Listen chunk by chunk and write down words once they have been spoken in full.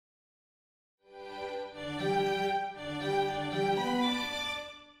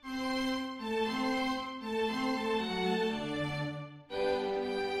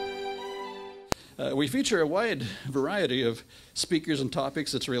We feature a wide variety of speakers and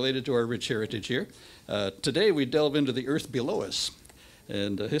topics that's related to our rich heritage here. Today we delve into the earth below us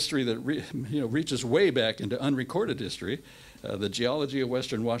and a history that reaches way back into unrecorded history, the geology of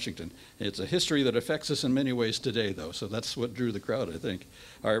Western Washington. It's a history that affects us in many ways today, though, so that's what drew the crowd, I think.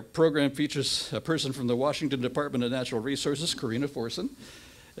 Our program features a person from the Washington Department of Natural Resources, Corina Forson,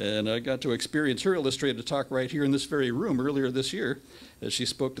 and I got to experience her illustrated talk right here in this very room earlier this year as she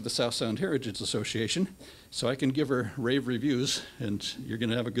spoke to the South Sound Heritage Association. So I can give her rave reviews, and you're going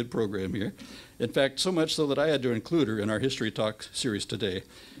to have a good program here. In fact, so much so that I had to include her in our History Talk series today.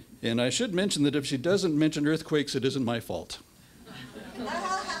 And I should mention that if she doesn't mention earthquakes, it isn't my fault.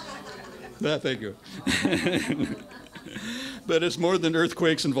 Thank you. But it's more than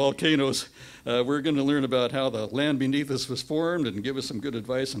earthquakes and volcanoes. We're going to learn about how the land beneath us was formed and give us some good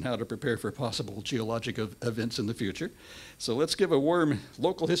advice on how to prepare for possible geologic events in the future. So let's give a warm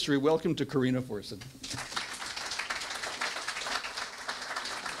local history welcome to Corina Forson.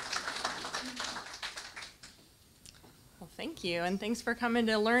 Thank you, and thanks for coming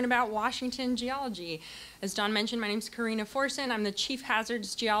to learn about Washington geology. As Don mentioned, my name is Corina Forson. I'm the Chief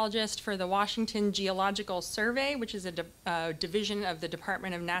Hazards Geologist for the Washington Geological Survey, which is a division of the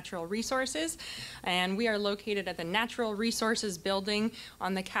Department of Natural Resources. And we are located at the Natural Resources Building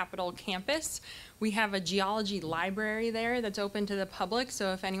on the Capitol campus. We have a geology library there that's open to the public,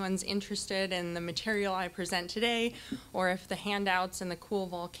 so if anyone's interested in the material I present today, or if the handouts and the cool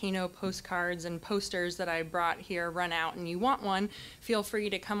volcano postcards and posters that I brought here run out and you want one, feel free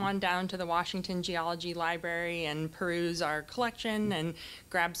to come on down to the Washington Geology Library and peruse our collection and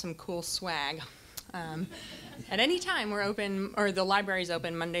grab some cool swag. At any time, we're open, or the library's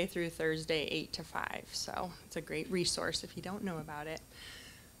open Monday through Thursday, 8 to 5, so it's a great resource if you don't know about it.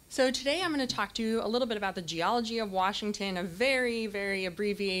 So today I'm going to talk to you a little bit about the geology of Washington, a very, very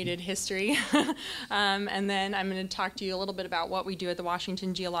abbreviated history. And then I'm going to talk to you a little bit about what we do at the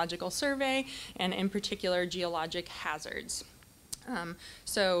Washington Geological Survey, and in particular, geologic hazards.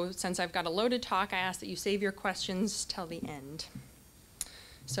 So since I've got a loaded talk, I ask that you save your questions till the end.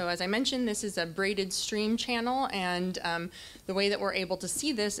 So as I mentioned, this is a braided stream channel, and the way that we're able to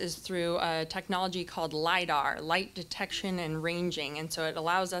see this is through a technology called LIDAR, light detection and ranging. And so it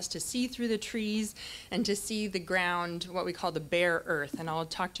allows us to see through the trees and to see the ground, what we call the bare earth. And I'll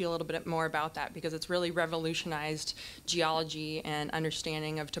talk to you a little bit more about that because it's really revolutionized geology and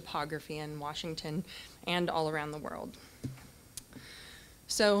understanding of topography in Washington and all around the world.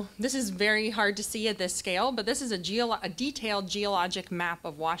 So this is very hard to see at this scale, but this is a detailed geologic map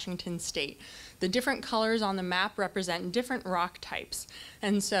of Washington state. The different colors on the map represent different rock types.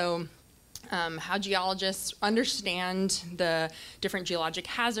 And so how geologists understand the different geologic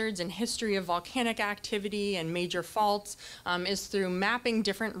hazards and history of volcanic activity and major faults is through mapping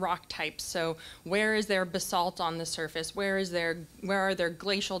different rock types. So where is there basalt on the surface? Where are there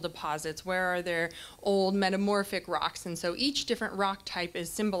glacial deposits? Where are there old metamorphic rocks? And so each different rock type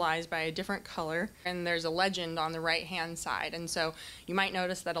is symbolized by a different color, and there's a legend on the right-hand side. And so you might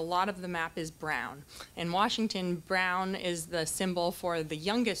notice that a lot of the map is brown. In Washington, brown is the symbol for the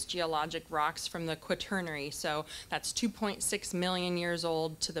youngest geologic rocks from the Quaternary, so that's 2.6 million years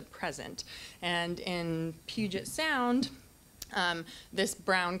old to the present. And in Puget Sound, this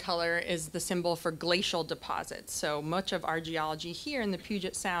brown color is the symbol for glacial deposits. So much of our geology here in the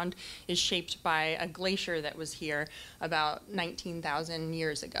Puget Sound is shaped by a glacier that was here about 19,000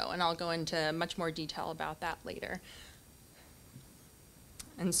 years ago, and I'll go into much more detail about that later.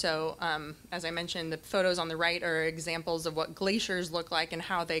 And so, as I mentioned, the photos on the right are examples of what glaciers look like and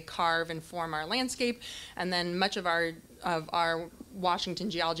how they carve and form our landscape. And then much of our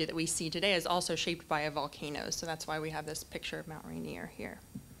Washington geology that we see today is also shaped by a volcano. So that's why we have this picture of Mount Rainier here.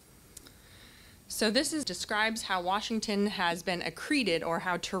 So this describes how Washington has been accreted, or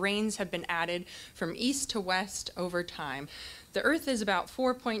how terrains have been added from east to west over time. The Earth is about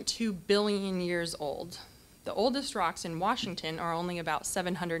 4.2 billion years old. The oldest rocks in Washington are only about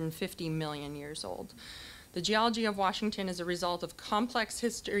 750 million years old. The geology of Washington is a result of complex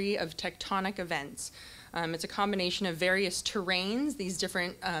history of tectonic events. It's a combination of various terrains, these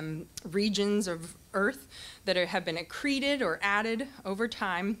different regions of Earth that have been accreted or added over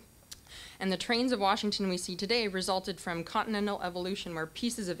time. And the terrains of Washington we see today resulted from continental evolution, where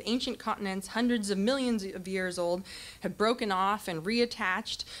pieces of ancient continents, hundreds of millions of years old, have broken off and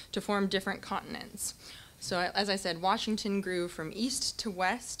reattached to form different continents. So as I said, Washington grew from east to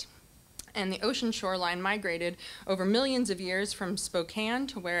west, and the ocean shoreline migrated over millions of years from Spokane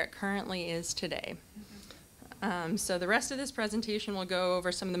to where it currently is today. So the rest of this presentation will go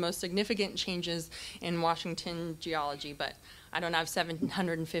over some of the most significant changes in Washington geology, but I don't have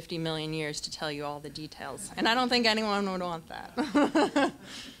 750 million years to tell you all the details. And I don't think anyone would want that.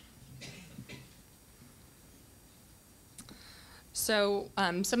 So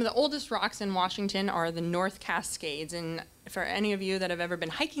some of the oldest rocks in Washington are the North Cascades. And for any of you that have ever been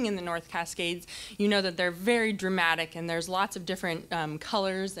hiking in the North Cascades, you know that they're very dramatic, and there's lots of different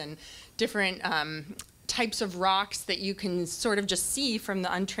colors and different types of rocks that you can sort of just see from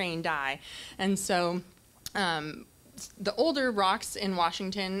the untrained eye. And so the older rocks in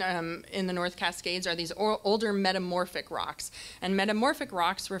Washington in the North Cascades are these older metamorphic rocks. And metamorphic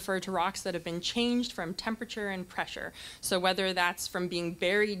rocks refer to rocks that have been changed from temperature and pressure. So whether that's from being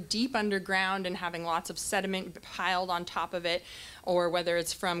buried deep underground and having lots of sediment piled on top of it, or whether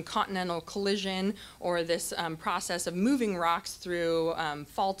it's from continental collision or this process of moving rocks through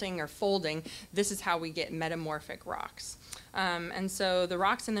faulting or folding, this is how we get metamorphic rocks. And so the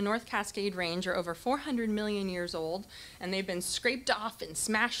rocks in the North Cascade Range are over 400 million years old, and they've been scraped off and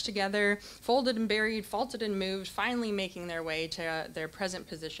smashed together, folded and buried, faulted and moved, finally making their way to their present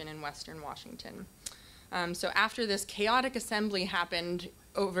position in western Washington. So after this chaotic assembly happened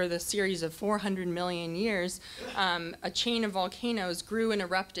over the series of 400 million years, a chain of volcanoes grew and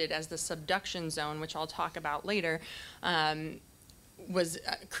erupted as the subduction zone, which I'll talk about later,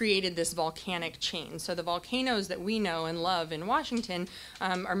 created this volcanic chain. So the volcanoes that we know and love in Washington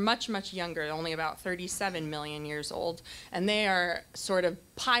are much, much younger, only about 37 million years old. And they are sort of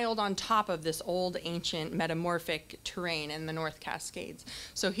piled on top of this old, ancient, metamorphic terrain in the North Cascades.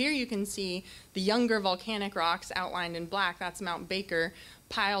 So here you can see the younger volcanic rocks outlined in black, that's Mount Baker,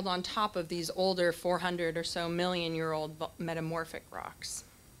 piled on top of these older 400 or so million-year-old metamorphic rocks.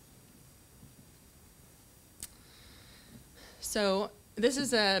 So this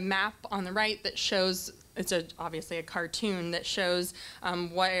is a map on the right that shows, it's obviously a cartoon that shows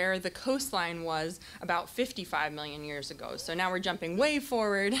where the coastline was about 55 million years ago. So now we're jumping way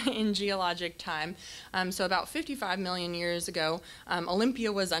forward in geologic time. So about 55 million years ago,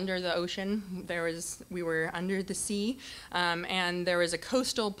 Olympia was under the ocean. We were under the sea, and there was a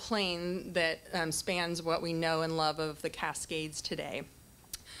coastal plain that spans what we know and love of the Cascades today.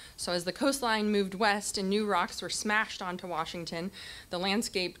 So as the coastline moved west and new rocks were smashed onto Washington, the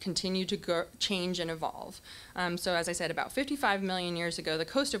landscape continued to change and evolve. So as I said, about 55 million years ago, the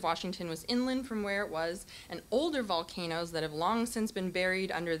coast of Washington was inland from where it was, and older volcanoes that have long since been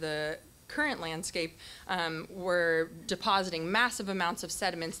buried under the current landscape were depositing massive amounts of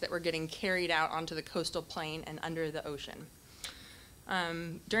sediments that were getting carried out onto the coastal plain and under the ocean.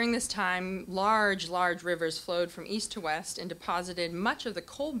 During this time, large rivers flowed from east to west and deposited much of the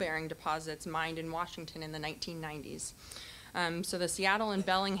coal-bearing deposits mined in Washington in the 1990s. So the Seattle and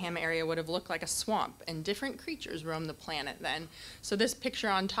Bellingham area would have looked like a swamp, and different creatures roamed the planet then. So this picture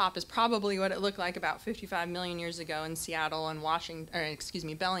on top is probably what it looked like about 55 million years ago in Seattle and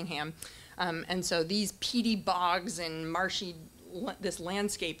Bellingham. And so these peaty bogs and marshy, this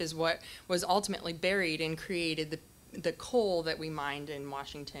landscape is what was ultimately buried and created the coal that we mined in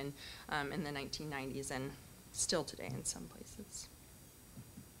Washington in the 1990s and still today in some places.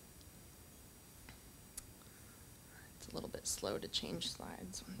 It's a little bit slow to change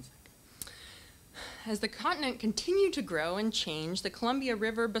slides. 1 second. As the continent continued to grow and change, the Columbia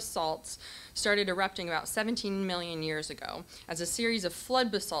River basalts started erupting about 17 million years ago as a series of flood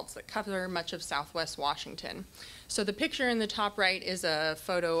basalts that cover much of southwest Washington. So the picture in the top right is a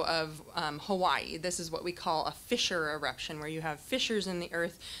photo of Hawaii. This is what we call a fissure eruption, where you have fissures in the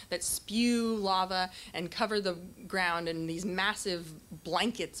earth that spew lava and cover the ground in these massive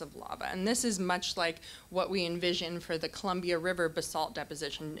blankets of lava. And this is much like what we envision for the Columbia River basalt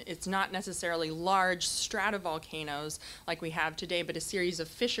deposition. It's not necessarily large stratovolcanoes like we have today, but a series of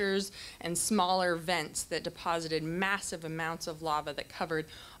fissures and smaller vents that deposited massive amounts of lava that covered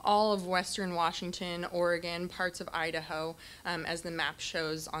all of western Washington, Oregon, parts of Idaho, as the map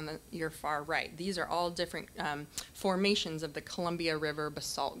shows on your far right. These are all different formations of the Columbia River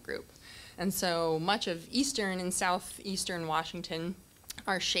basalt group. And so much of eastern and southeastern Washington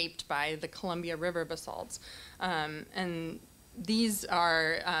are shaped by the Columbia River basalts. And these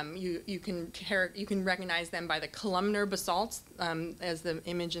are, you can recognize them by the columnar basalts, as the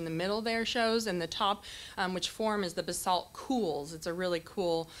image in the middle there shows, and the top, which form is the basalt cools. It's a really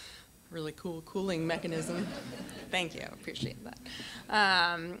cool cooling mechanism. Thank you, appreciate that.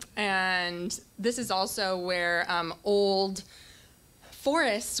 And this is also where old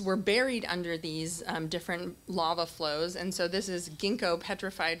forests were buried under these different lava flows, and so this is ginkgo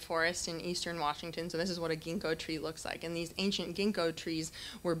petrified forest in eastern Washington. So this is what a ginkgo tree looks like, and these ancient ginkgo trees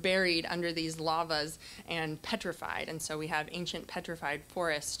were buried under these lavas and petrified, and so we have ancient petrified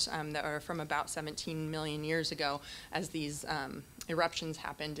forests that are from about 17 million years ago as these eruptions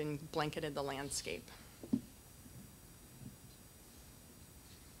happened and blanketed the landscape.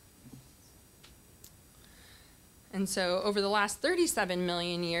 And so over the last 37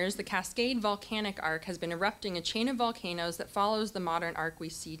 million years, the Cascade Volcanic Arc has been erupting a chain of volcanoes that follows the modern arc we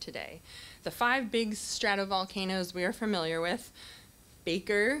see today. The 5 big stratovolcanoes we are familiar with,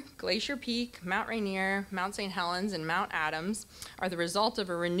 Baker, Glacier Peak, Mount Rainier, Mount St. Helens, and Mount Adams, are the result of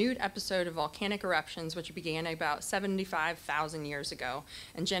a renewed episode of volcanic eruptions which began about 75,000 years ago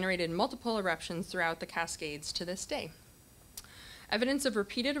and generated multiple eruptions throughout the Cascades to this day. Evidence of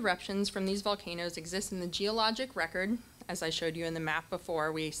repeated eruptions from these volcanoes exists in the geologic record. As I showed you in the map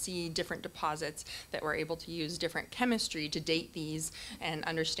before, we see different deposits that we're able to use different chemistry to date these and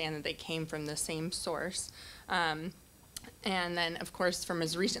understand that they came from the same source. And then, of course, from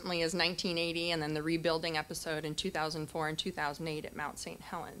as recently as 1980, and then the rebuilding episode in 2004 and 2008 at Mount St.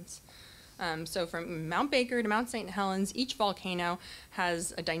 Helens. So from Mount Baker to Mount St. Helens, each volcano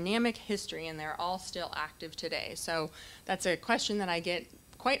has a dynamic history, and they're all still active today. So that's a question that I get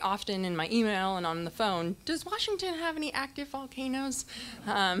quite often in my email and on the phone. Does Washington have any active volcanoes?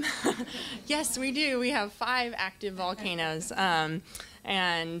 Yes, we do. We have 5 active volcanoes.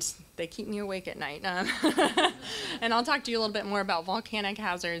 And they keep me awake at night. And I'll talk to you a little bit more about volcanic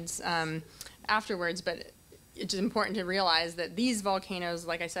hazards afterwards, but it's important to realize that these volcanoes,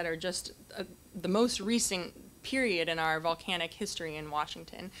 like I said, are just the most recent period in our volcanic history in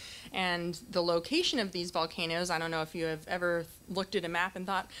Washington. And the location of these volcanoes, I don't know if you have ever looked at a map and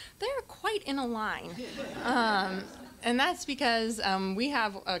thought, they're quite in a line. And that's because we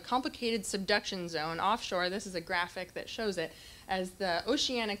have a complicated subduction zone offshore. This is a graphic that shows it. As the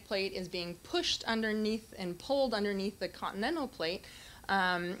oceanic plate is being pushed underneath and pulled underneath the continental plate,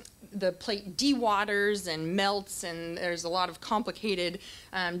 the plate dewaters and melts, and there's a lot of complicated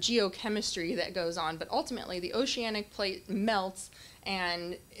geochemistry that goes on. But ultimately, the oceanic plate melts,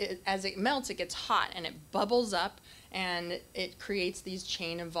 and as it melts, it gets hot, and it bubbles up, and it creates these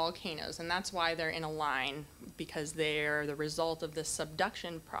chain of volcanoes. And that's why they're in a line, because they are the result of this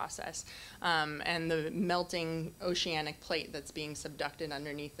subduction process and the melting oceanic plate that's being subducted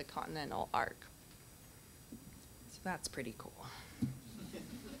underneath the continental arc. So that's pretty cool.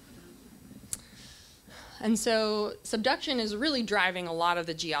 And so subduction is really driving a lot of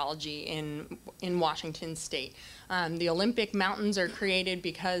the geology in Washington state. The Olympic Mountains are created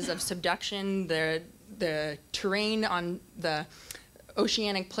because of subduction. The terrain on the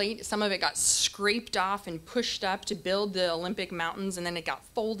oceanic plate, some of it got scraped off and pushed up to build the Olympic Mountains, and then it got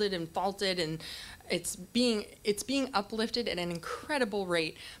folded and faulted, and it's being uplifted at an incredible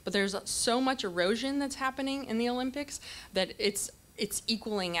rate. But there's so much erosion that's happening in the Olympics that it's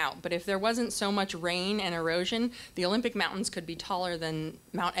equaling out. But if there wasn't so much rain and erosion, the Olympic Mountains could be taller than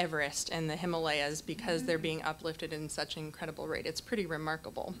Mount Everest and the Himalayas because they're being uplifted in such an incredible rate. It's pretty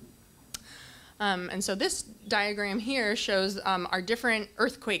remarkable. And so this diagram here shows our different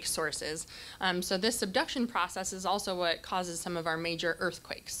earthquake sources. So this subduction process is also what causes some of our major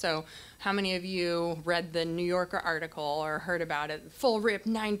earthquakes. So how many of you read the New Yorker article or heard about it, Full Rip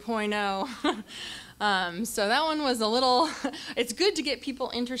 9.0? So that one was a little, it's good to get people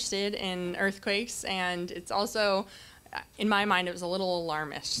interested in earthquakes, and it's also, in my mind, it was a little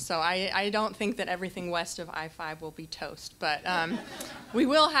alarmist. So I don't think that everything west of I-5 will be toast, but we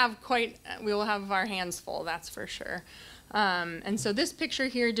will have our hands full, that's for sure. And so this picture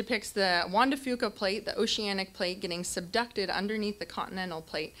here depicts the Juan de Fuca plate, the oceanic plate, getting subducted underneath the continental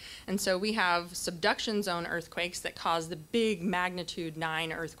plate. And so we have subduction zone earthquakes that cause the big magnitude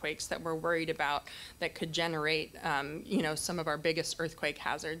 9 earthquakes that we're worried about that could generate, some of our biggest earthquake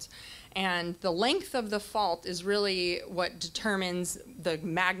hazards. And the length of the fault is really what determines the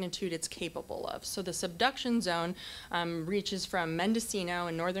magnitude it's capable of. So the subduction zone reaches from Mendocino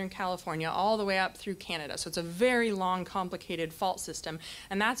in Northern California all the way up through Canada. So it's a very long, complicated fault system,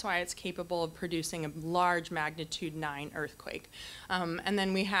 and that's why it's capable of producing a large magnitude 9 earthquake. And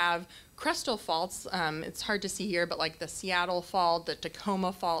then we have crustal faults. It's hard to see here, but like the Seattle Fault, the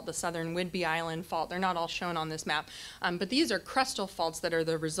Tacoma Fault, the Southern Whidbey Island Fault, they're not all shown on this map. But these are crustal faults that are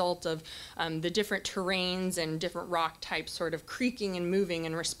the result of the different terrains and different rock types sort of creaking and moving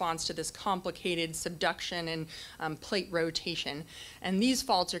in response to this complicated subduction and plate rotation. And these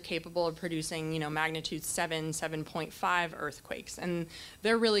faults are capable of producing, magnitude 7, 7.5 5 earthquakes. And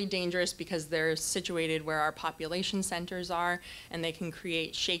they're really dangerous because they're situated where our population centers are, and they can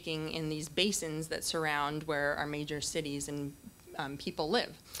create shaking in these basins that surround where our major cities and people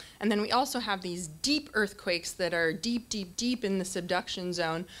live. And then we also have these deep earthquakes that are deep, deep, deep in the subduction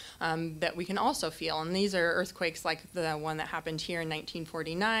zone that we can also feel. And these are earthquakes like the one that happened here in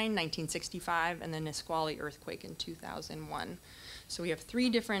 1949, 1965, and the Nisqually earthquake in 2001. So we have 3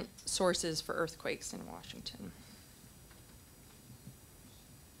 different sources for earthquakes in Washington.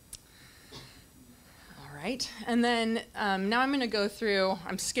 Right. And then now I'm going to go through,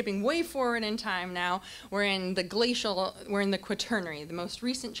 I'm skipping way forward in time now. We're in the Quaternary, the most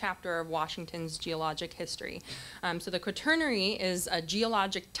recent chapter of Washington's geologic history. So the Quaternary is a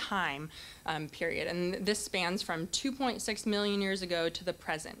geologic time period, and this spans from 2.6 million years ago to the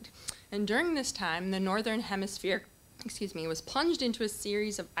present. And during this time, the northern hemisphere was plunged into a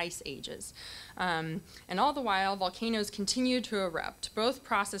series of ice ages. And all the while, volcanoes continued to erupt. Both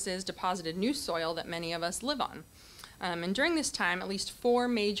processes deposited new soil that many of us live on. And during this time, at least 4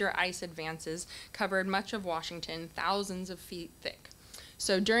 major ice advances covered much of Washington, thousands of feet thick.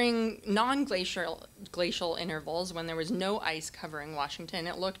 So during non-glacial intervals, when there was no ice covering Washington,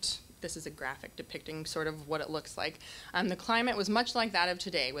 it looked, this is a graphic depicting sort of what it looks like. The climate was much like that of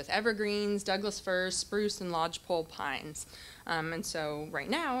today, with evergreens, Douglas firs, spruce, and lodgepole pines. And so right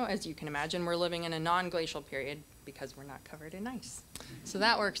now, as you can imagine, we're living in a non-glacial period because we're not covered in ice. So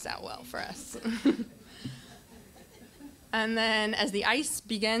that works out well for us. And then as the ice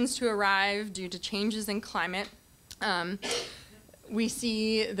begins to arrive due to changes in climate, we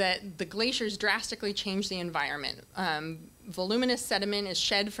see that the glaciers drastically change the environment. Voluminous sediment is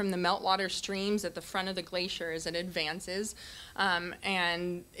shed from the meltwater streams at the front of the glacier as it advances,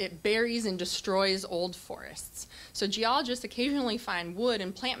 and it buries and destroys old forests. So geologists occasionally find wood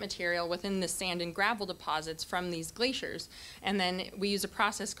and plant material within the sand and gravel deposits from these glaciers, and then we use a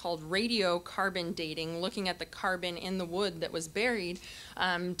process called radiocarbon dating, looking at the carbon in the wood that was buried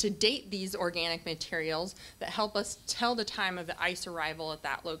to date these organic materials that help us tell the time of the ice arrival at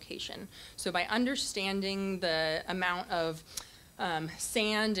that location. So by understanding the amount of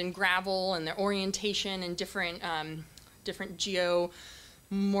sand and gravel and their orientation and different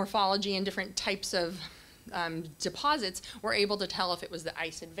geomorphology and different types of deposits, we're able to tell if it was the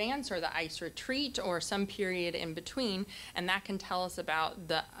ice advance or the ice retreat or some period in between, and that can tell us about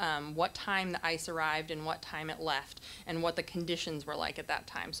the what time the ice arrived and what time it left and what the conditions were like at that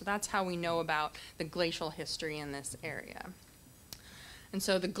time. So that's how we know about the glacial history in this area. And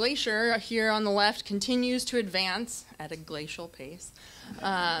so the glacier here on the left continues to advance at a glacial pace.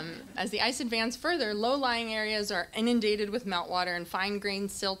 As the ice advances further, low-lying areas are inundated with meltwater and fine-grained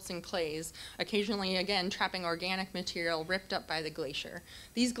silts and clays, occasionally, again, trapping organic material ripped up by the glacier.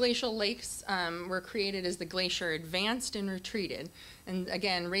 These glacial lakes were created as the glacier advanced and retreated. And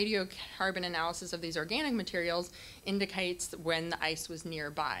again, radiocarbon analysis of these organic materials indicates when the ice was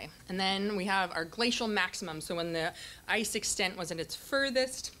nearby. And then we have our glacial maximum, so when the ice extent was at its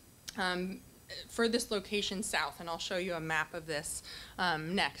furthest location south, and I'll show you a map of this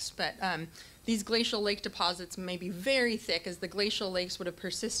next. But these glacial lake deposits may be very thick, as the glacial lakes would have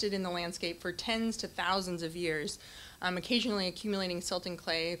persisted in the landscape for tens to thousands of years, occasionally accumulating silt and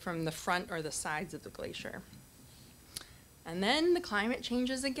clay from the front or the sides of the glacier. And then the climate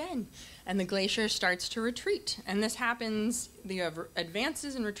changes again, and the glacier starts to retreat. And this happens, you have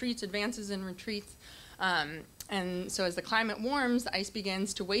advances and retreats, advances and retreats. And so as the climate warms, the ice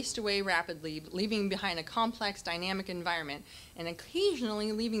begins to waste away rapidly, leaving behind a complex, dynamic environment, and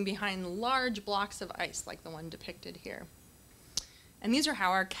occasionally leaving behind large blocks of ice, like the one depicted here. And these are how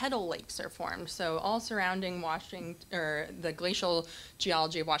our kettle lakes are formed. So all surrounding Washington, or the glacial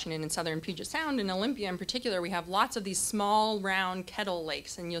geology of Washington and southern Puget Sound, and Olympia in particular, we have lots of these small, round kettle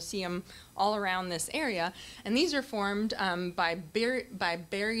lakes, and you'll see them all around this area. And these are formed by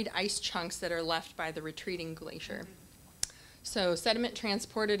buried ice chunks that are left by the retreating glacier. So sediment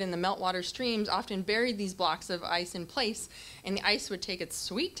transported in the meltwater streams often buried these blocks of ice in place, and the ice would take its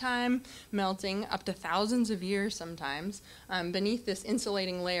sweet time melting, up to thousands of years sometimes, beneath this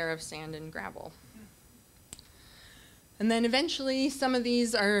insulating layer of sand and gravel. And then eventually some of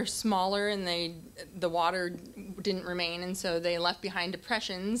these are smaller and the water didn't remain, and so they left behind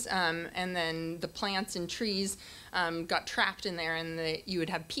depressions, and then the plants and trees got trapped in there, and you would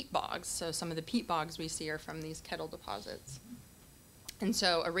have peat bogs. So some of the peat bogs we see are from these kettle deposits. And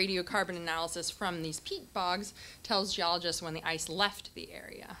so a radiocarbon analysis from these peat bogs tells geologists when the ice left the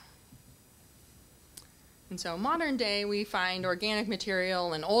area. And so modern day, we find organic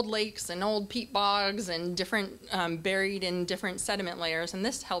material in old lakes and old peat bogs and different buried in different sediment layers, and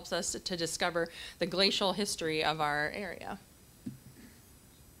this helps us to discover the glacial history of our area.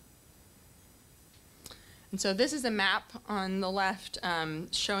 And so this is a map on the left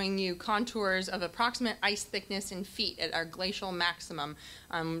showing you contours of approximate ice thickness in feet at our glacial maximum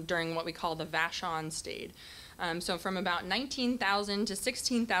during what we call the Vashon state. So from about 19,000 to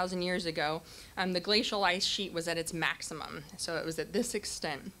 16,000 years ago, the glacial ice sheet was at its maximum. So it was at this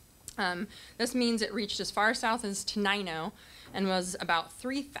extent. This means it reached as far south as Tenino and was about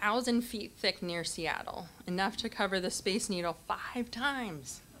 3,000 feet thick near Seattle, enough to cover the Space Needle 5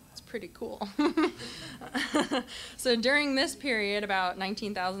 times. It's pretty cool. So during this period, about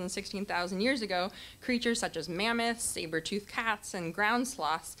 19,000 to 16,000 years ago, creatures such as mammoths, saber-toothed cats, and ground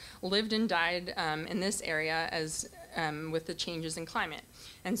sloths lived and died in this area as with the changes in climate.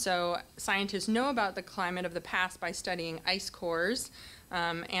 And so scientists know about the climate of the past by studying ice cores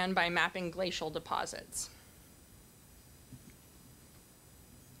and by mapping glacial deposits.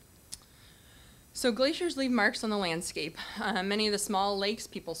 So glaciers leave marks on the landscape. Many of the small lakes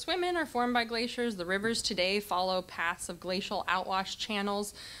people swim in are formed by glaciers. The rivers today follow paths of glacial outwash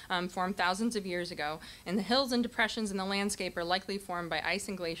channels formed thousands of years ago. And the hills and depressions in the landscape are likely formed by ice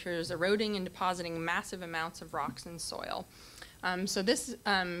and glaciers eroding and depositing massive amounts of rocks and soil. So this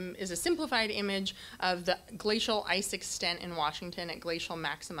is a simplified image of the glacial ice extent in Washington at glacial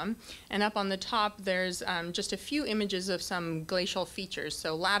maximum. And up on the top, there's just a few images of some glacial features.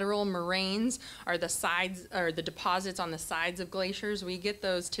 So lateral moraines are the sides, or the deposits on the sides of glaciers. We get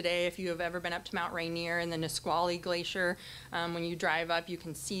those today if you have ever been up to Mount Rainier and the Nisqually Glacier. When you drive up, you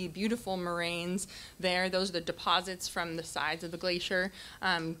can see beautiful moraines there. Those are the deposits from the sides of the glacier.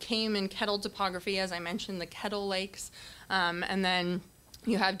 Came in kettle topography, as I mentioned, the Kettle Lakes. And then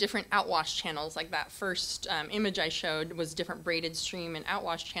you have different outwash channels, like that first image I showed was different braided stream and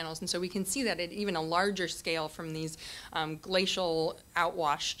outwash channels. And so we can see that at even a larger scale from these glacial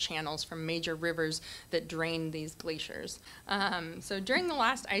outwash channels from major rivers that drain these glaciers. So during the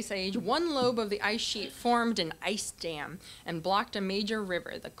last ice age, one lobe of the ice sheet formed an ice dam and blocked a major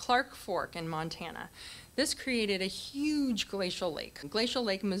river, the Clark Fork in Montana. This created a huge glacial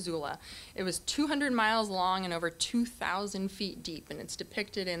Lake Missoula. It was 200 miles long and over 2,000 feet deep, and it's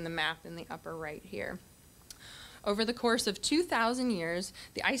depicted in the map in the upper right here. Over the course of 2,000 years,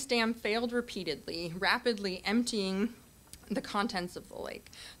 the ice dam failed repeatedly, rapidly emptying the contents of the lake.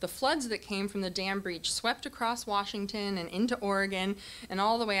 The floods that came from the dam breach swept across Washington and into Oregon and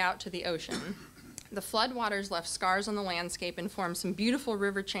all the way out to the ocean. The floodwaters left scars on the landscape and formed some beautiful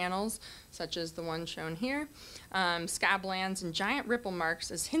river channels, such as the one shown here, scablands, and giant ripple marks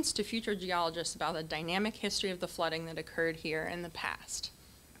as hints to future geologists about the dynamic history of the flooding that occurred here in the past.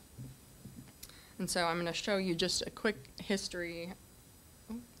 And so I'm going to show you just a quick history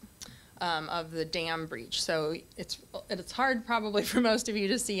of the dam breach. So it's hard probably for most of you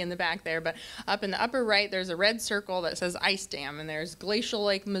to see in the back there, but up in the upper right, there's a red circle that says ice dam, and there's Glacial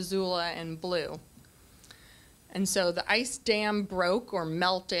Lake Missoula in blue. And so the ice dam broke or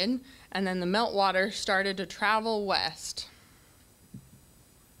melted, and then the meltwater started to travel west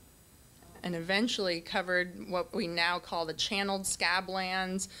and eventually covered what we now call the channeled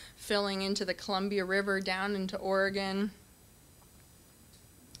scablands, filling into the Columbia River down into Oregon.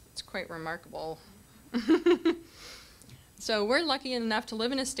 It's quite remarkable. So we're lucky enough to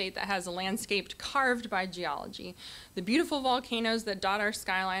live in a state that has a landscape carved by geology. The beautiful volcanoes that dot our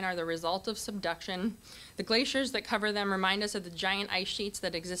skyline are the result of subduction. The glaciers that cover them remind us of the giant ice sheets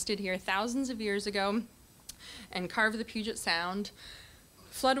that existed here thousands of years ago and carved the Puget Sound.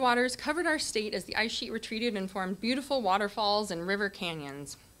 Floodwaters covered our state as the ice sheet retreated and formed beautiful waterfalls and river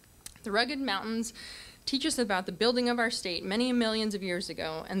canyons. The rugged mountains teach us about the building of our state many millions of years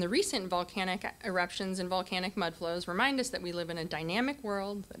ago, and the recent volcanic eruptions and volcanic mudflows remind us that we live in a dynamic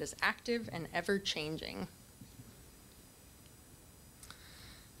world that is active and ever-changing.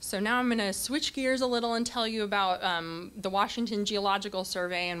 So now I'm going to switch gears a little and tell you about the Washington Geological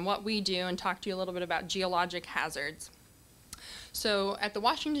Survey and what we do, and talk to you a little bit about geologic hazards. So at the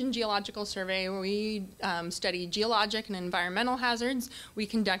Washington Geological Survey, we study geologic and environmental hazards. We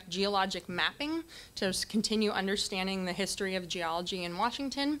conduct geologic mapping to continue understanding the history of geology in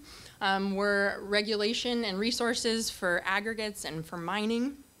Washington. We're regulation and resources for aggregates and for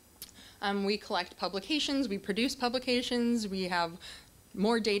mining. We collect publications, we produce publications, we have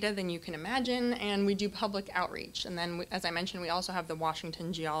more data than you can imagine, and we do public outreach. And then, as I mentioned, we also have the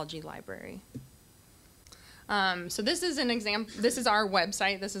Washington Geology Library. So this is an example. This is our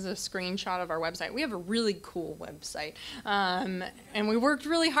website. This is a screenshot of our website. We have a really cool website, and we worked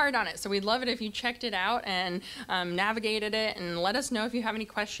really hard on it. So we'd love it if you checked it out and navigated it, and let us know if you have any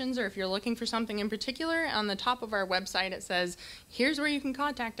questions or if you're looking for something in particular. On the top of our website, it says, here's where you can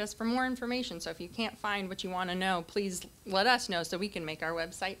contact us for more information. So if you can't find what you want to know, please let us know so we can make our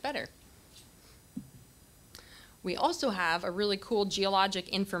website better. We also have a really cool geologic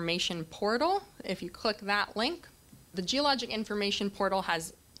information portal. If you click that link, the geologic information portal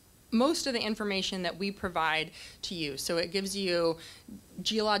has most of the information that we provide to you. So it gives you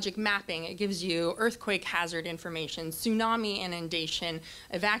geologic mapping, it gives you earthquake hazard information, tsunami inundation,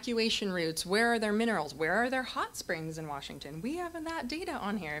 evacuation routes, where are there minerals, where are there hot springs in Washington? We have that data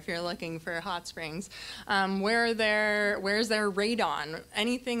on here if you're looking for hot springs. Where's there radon?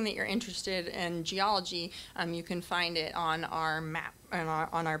 Anything that you're interested in geology, you can find it on our map.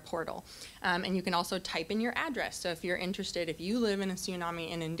 On our portal. And you can also type in your address. So if you're interested, if you live in a tsunami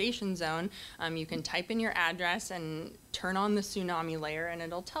inundation zone, you can type in your address and turn on the tsunami layer and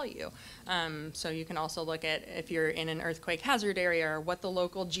it'll tell you. So you can also look at if you're in an earthquake hazard area or what the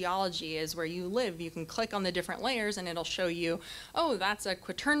local geology is where you live. You can click on the different layers and it'll show you, oh, that's a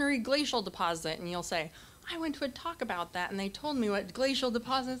quaternary glacial deposit. And you'll say, I went to a talk about that and they told me what glacial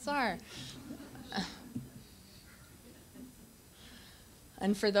deposits are.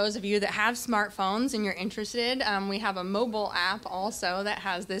 And for those of you that have smartphones and you're interested, we have a mobile app also that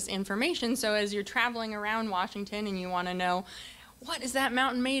has this information. So as you're traveling around Washington and you want to know, what is that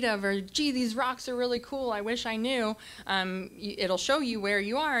mountain made of? Or, gee, these rocks are really cool, I wish I knew. It'll show you where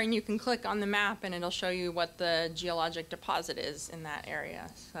you are, and you can click on the map, and it'll show you what the geologic deposit is in that area.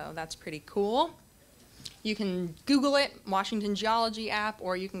 So that's pretty cool. You can Google it, Washington Geology app,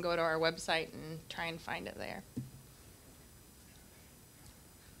 or you can go to our website and try and find it there.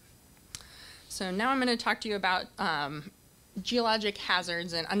 So now I'm going to talk to you about geologic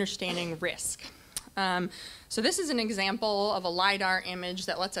hazards and understanding risk. So this is an example of a LiDAR image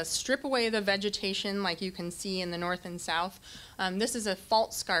that lets us strip away the vegetation like you can see in the north and south. This is a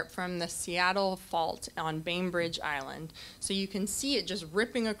fault scarp from the Seattle Fault on Bainbridge Island. So you can see it just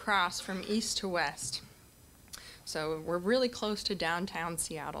ripping across from east to west. So we're really close to downtown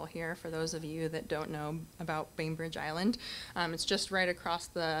Seattle here, for those of you that don't know about Bainbridge Island. It's just right across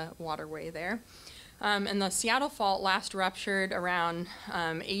the waterway there. And the Seattle Fault last ruptured around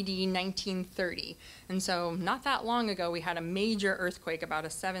AD 1930. And so not that long ago, we had a major earthquake, about a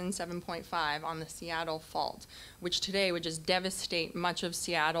 7.5 on the Seattle Fault, which today would just devastate much of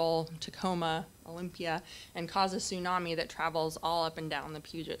Seattle, Tacoma, Olympia, and cause a tsunami that travels all up and down the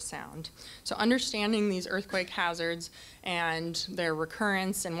Puget Sound. So understanding these earthquake hazards and their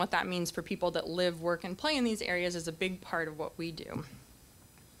recurrence and what that means for people that live, work, and play in these areas is a big part of what we do.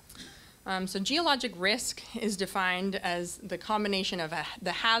 So geologic risk is defined as the combination of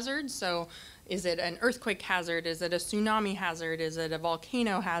the hazards. So is it an earthquake hazard? Is it a tsunami hazard? Is it a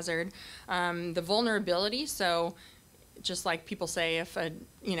volcano hazard? The vulnerability, so just like people say, if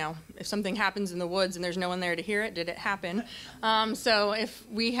something happens in the woods and there's no one there to hear it, did it happen? So if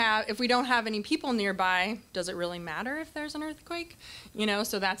we don't have any people nearby, does it really matter if there's an earthquake?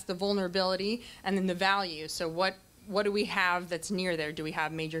 So that's the vulnerability. And then the value, so what do we have that's near there? Do we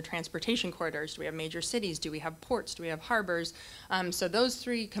have major transportation corridors? Do we have major cities? Do we have ports? Do we have harbors? So those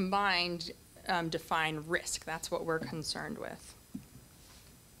three combined define risk. That's what we're concerned with.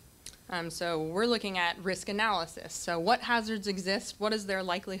 So we're looking at risk analysis. So what hazards exist? What is their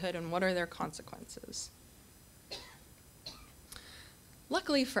likelihood? And what are their consequences?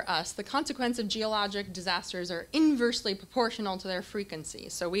 Luckily for us, the consequence of geologic disasters are inversely proportional to their frequency.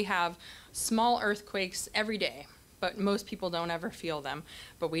 So we have small earthquakes every day, but most people don't ever feel them.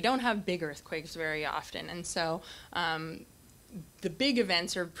 But we don't have big earthquakes very often. And so the big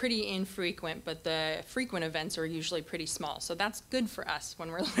events are pretty infrequent, but the frequent events are usually pretty small. So that's good for us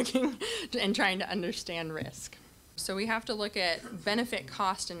when we're looking and trying to understand risk. So we have to look at benefit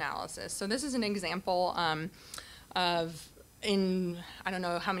cost analysis. So this is an example I don't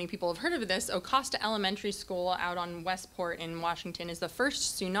know how many people have heard of this, Ocosta Elementary School out on Westport in Washington is the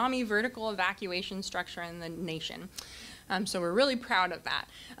first tsunami vertical evacuation structure in the nation. So we're really proud of that.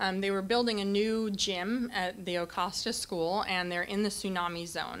 They were building a new gym at the Ocosta School, and they're in the tsunami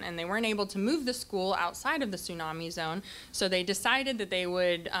zone. And they weren't able to move the school outside of the tsunami zone, so they decided that they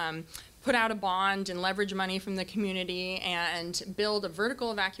would put out a bond and leverage money from the community and build a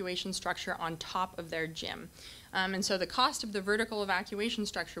vertical evacuation structure on top of their gym. And so the cost of the vertical evacuation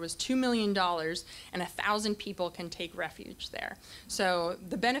structure was $2 million, and 1,000 people can take refuge there. So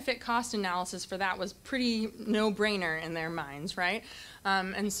the benefit cost analysis for that was pretty no-brainer in their minds, right?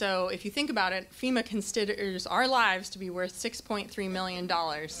 And so if you think about it, FEMA considers our lives to be worth $6.3 million.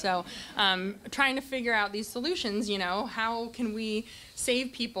 So trying to figure out these solutions, you know, how can we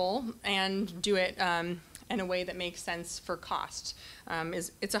save people and do it in a way that makes sense for cost?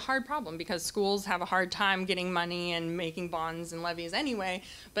 It's a hard problem because schools have a hard time getting money and making bonds and levies anyway,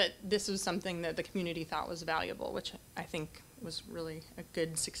 but this was something that the community thought was valuable, which I think was really a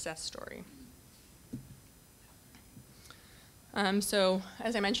good success story. So,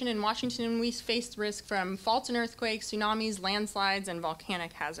 as I mentioned, in Washington, we faced risk from faults and earthquakes, tsunamis, landslides, and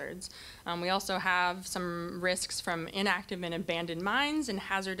volcanic hazards. We also have some risks from inactive and abandoned mines and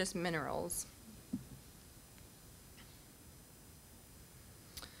hazardous minerals.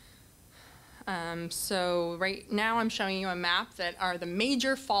 So right now I'm showing you a map that are the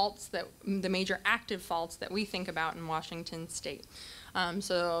major faults, the major active faults that we think about in Washington State.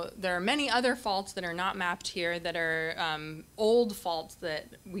 So there are many other faults that are not mapped here that are old faults that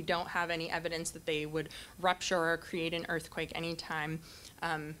we don't have any evidence that they would rupture or create an earthquake anytime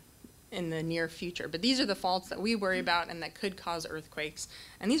in the near future. But these are the faults that we worry about and that could cause earthquakes.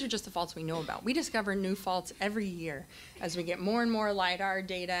 And these are just the faults we know about. We discover new faults every year. As we get more and more LiDAR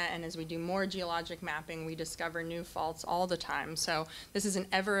data and as we do more geologic mapping, we discover new faults all the time. So this is an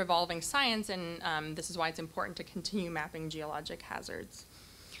ever-evolving science, and this is why it's important to continue mapping geologic hazards.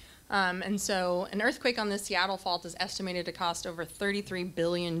 And so an earthquake on the Seattle fault is estimated to cost over $33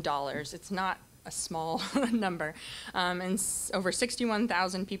 billion. It's not a small number. And over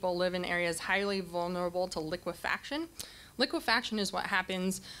 61,000 people live in areas highly vulnerable to liquefaction. Liquefaction is what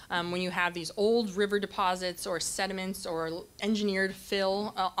happens when you have these old river deposits or sediments or engineered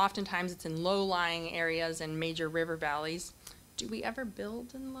fill. Oftentimes it's in low-lying areas and major river valleys. Do we ever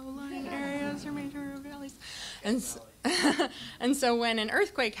build in low-lying areas or major river valleys? And so when an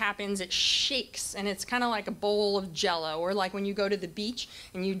earthquake happens, it shakes, and it's kind of like a bowl of jello, or like when you go to the beach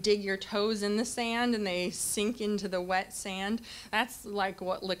and you dig your toes in the sand and they sink into the wet sand. That's like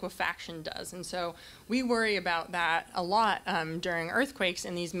what liquefaction does. And so we worry about that a lot during earthquakes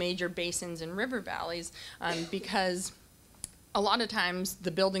in these major basins and river valleys because a lot of times the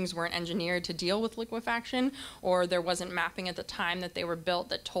buildings weren't engineered to deal with liquefaction, or there wasn't mapping at the time that they were built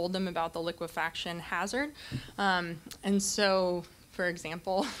that told them about the liquefaction hazard. And so, for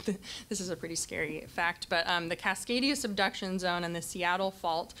example, this is a pretty scary fact, but the Cascadia subduction zone and the Seattle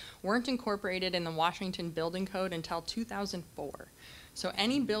fault weren't incorporated in the Washington Building Code until 2004. So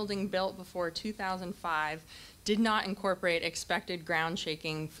any building built before 2005 did not incorporate expected ground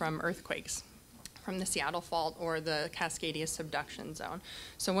shaking from earthquakes from the Seattle fault or the Cascadia subduction zone.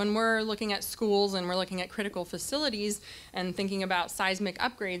 So when we're looking at schools and we're looking at critical facilities and thinking about seismic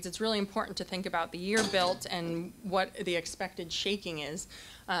upgrades, it's really important to think about the year built and what the expected shaking is.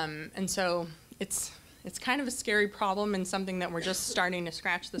 And so it's kind of a scary problem and something that we're just starting to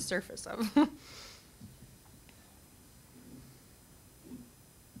scratch the surface of.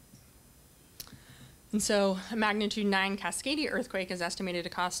 And so a magnitude 9 Cascadia earthquake is estimated to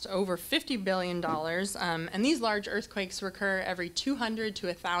cost over $50 billion, and these large earthquakes recur every 200 to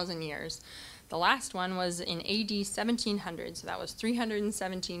 1,000 years. The last one was in AD 1700, so that was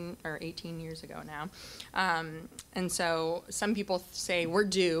 317 or 18 years ago now. And so some people say we're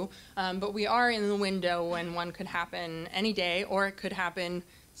due, but we are in the window when one could happen any day, or it could happen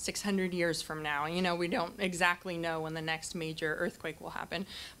 600 years from now. You know, we don't exactly know when the next major earthquake will happen,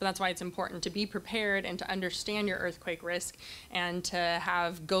 but that's why it's important to be prepared and to understand your earthquake risk and to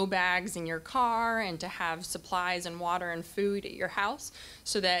have go bags in your car and to have supplies and water and food at your house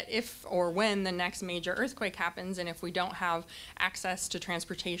so that if or when the next major earthquake happens, and if we don't have access to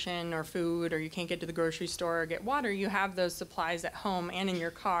transportation or food, or you can't get to the grocery store or get water, you have those supplies at home and in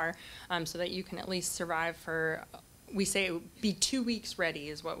your car so that you can at least survive for, we say, be 2 weeks ready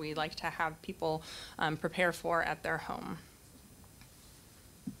is what we like to have people prepare for at their home.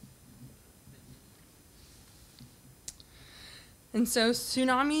 And so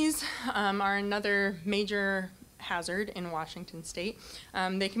tsunamis are another major hazard in Washington State.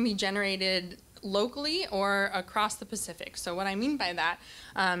 They can be generated locally or across the Pacific. So what I mean by that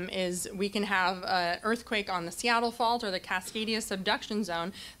is we can have an earthquake on the Seattle fault or the Cascadia subduction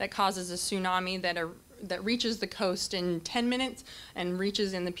zone that causes a tsunami that that reaches the coast in 10 minutes and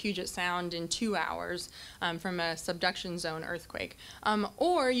reaches in the Puget Sound in 2 hours from a subduction zone earthquake.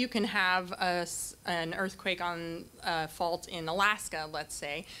 Or you can have an earthquake on a fault in Alaska, let's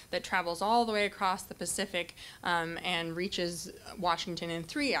say, that travels all the way across the Pacific and reaches Washington in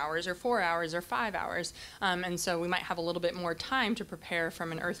 3 hours or 4 hours or 5 hours. And so we might have a little bit more time to prepare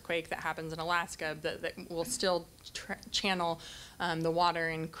from an earthquake that happens in Alaska that will still channel the water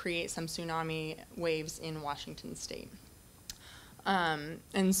and create some tsunami waves in Washington state.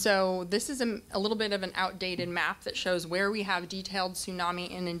 And so this is a little bit of an outdated map that shows where we have detailed tsunami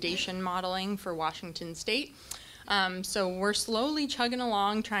inundation modeling for Washington state. So we're slowly chugging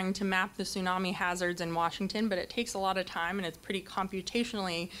along trying to map the tsunami hazards in Washington, but it takes a lot of time and it's pretty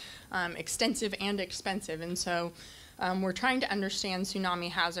computationally extensive and expensive. And so we're trying to understand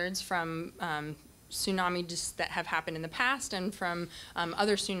tsunami hazards from tsunamis that have happened in the past and from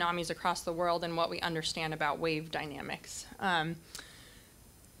other tsunamis across the world and what we understand about wave dynamics.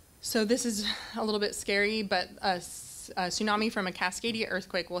 So this is a little bit scary, but a tsunami from a Cascadia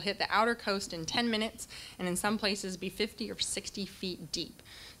earthquake will hit the outer coast in 10 minutes and in some places be 50 or 60 feet deep.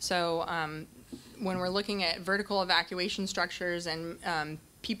 So when we're looking at vertical evacuation structures and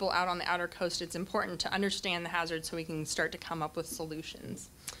people out on the outer coast, it's important to understand the hazard so we can start to come up with solutions.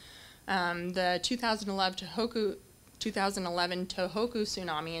 The 2011 Tohoku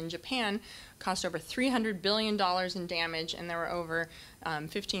tsunami in Japan cost over $300 billion in damage, and there were over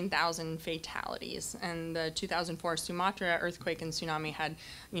 15,000 fatalities. And the 2004 Sumatra earthquake and tsunami had,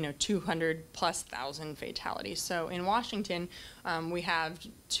 200,000+ fatalities. So in Washington, we have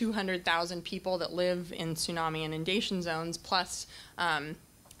 200,000 people that live in tsunami inundation zones, plus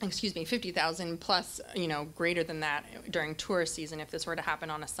 50,000 plus, greater than that during tourist season if this were to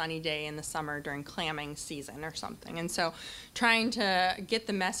happen on a sunny day in the summer during clamming season or something. And so trying to get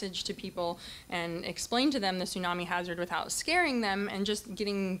the message to people and explain to them the tsunami hazard without scaring them and just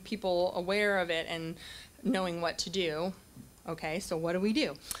getting people aware of it and knowing what to do. Okay, so what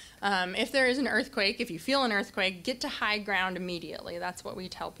do? If there is an earthquake, if you feel an earthquake, get to high ground immediately. That's what we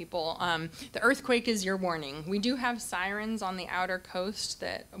tell people. The earthquake is your warning. We do have sirens on the outer coast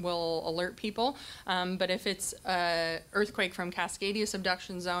that will alert people, but if it's an earthquake from Cascadia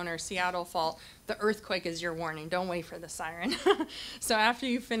subduction zone or Seattle fault, the earthquake is your warning. Don't wait for the siren. So after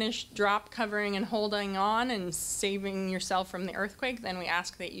you finish drop, covering, and holding on and saving yourself from the earthquake, then we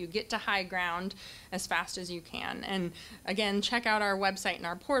ask that you get to high ground as fast as you can. And again, check out our website and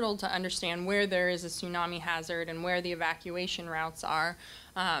our portal to understand where there is a tsunami hazard and where the evacuation routes are.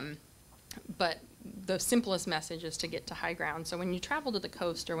 But the simplest message is to get to high ground. So when you travel to the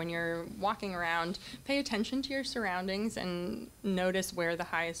coast or when you're walking around, pay attention to your surroundings and notice where the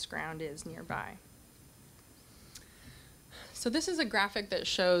highest ground is nearby. So this is a graphic that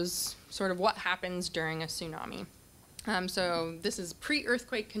shows sort of what happens during a tsunami. So this is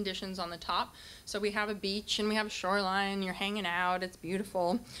pre-earthquake conditions on the top. So we have a beach and we have a shoreline, you're hanging out, it's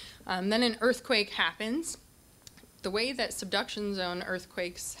beautiful. Then an earthquake happens. The way that subduction zone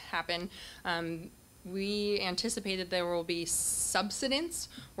earthquakes happen, we anticipated there will be subsidence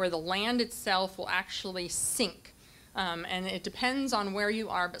where the land itself will actually sink. And it depends on where you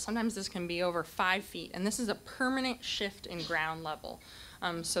are, but sometimes this can be over 5 feet. And this is a permanent shift in ground level.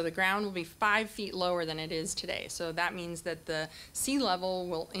 So the ground will be 5 feet lower than it is today. So that means that the sea level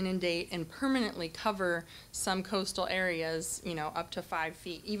will inundate and permanently cover some coastal areas, up to 5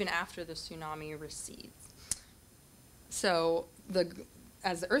 feet, even after the tsunami recedes. So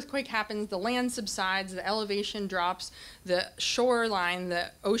as the earthquake happens, the land subsides, the elevation drops, the shoreline, the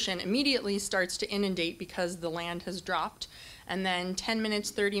ocean immediately starts to inundate because the land has dropped. And then 10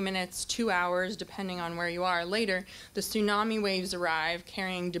 minutes, 30 minutes, 2 hours, depending on where you are later, the tsunami waves arrive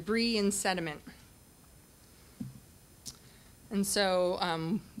carrying debris and sediment. And so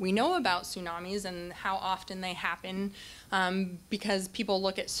we know about tsunamis and how often they happen because people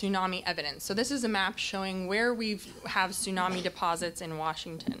look at tsunami evidence. So this is a map showing where we have tsunami deposits in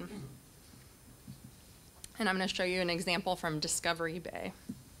Washington. And I'm going to show you an example from Discovery Bay.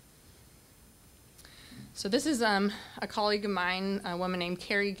 So this is a colleague of mine, a woman named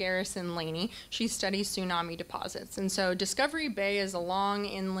Carrie Garrison Laney. She studies tsunami deposits. And so Discovery Bay is a long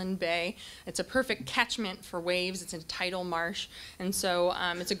inland bay. It's a perfect catchment for waves. It's a tidal marsh. And so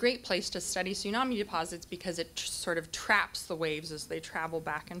it's a great place to study tsunami deposits because it sort of traps the waves as they travel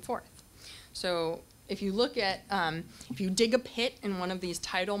back and forth. So if you look at, if you dig a pit in one of these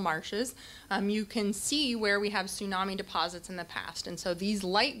tidal marshes, you can see where we have tsunami deposits in the past. And so these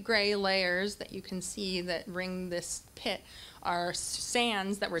light gray layers that you can see that ring this pit are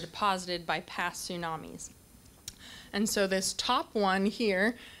sands that were deposited by past tsunamis. And so this top one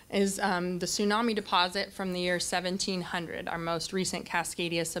here is the tsunami deposit from the year 1700, our most recent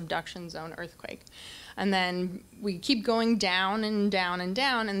Cascadia subduction zone earthquake. And then we keep going down and down and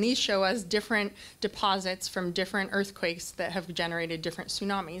down, and these show us different deposits from different earthquakes that have generated different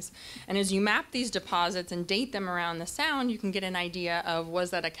tsunamis. And as you map these deposits and date them around the sound, you can get an idea of, was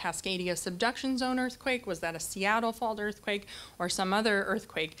that a Cascadia subduction zone earthquake, was that a Seattle fault earthquake, or some other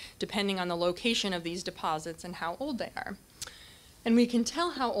earthquake, depending on the location of these deposits and how old they are. And we can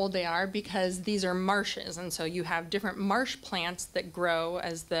tell how old they are because these are marshes, and so you have different marsh plants that grow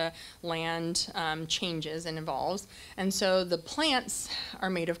as the land changes and evolves. And so the plants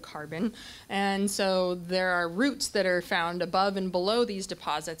are made of carbon, and so there are roots that are found above and below these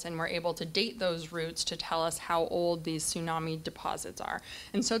deposits, and we're able to date those roots to tell us how old these tsunami deposits are.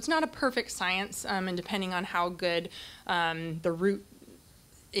 And so it's not a perfect science, and depending on how good the root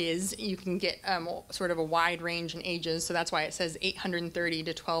is, you can get sort of a wide range in ages. So that's why it says 830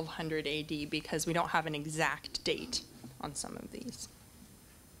 to 1200 AD, because we don't have an exact date on some of these.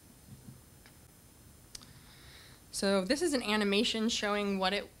 So this is an animation showing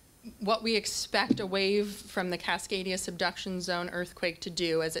what we expect a wave from the Cascadia subduction zone earthquake to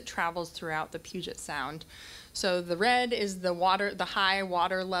do as it travels throughout the Puget Sound. So the red is the high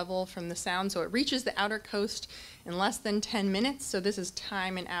water level from the sound. So it reaches the outer coast in less than 10 minutes. So this is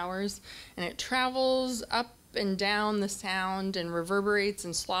time in hours. And it travels up and down the sound and reverberates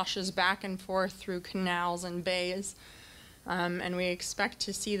and sloshes back and forth through canals and bays. And we expect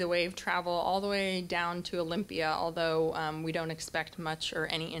to see the wave travel all the way down to Olympia, although we don't expect much or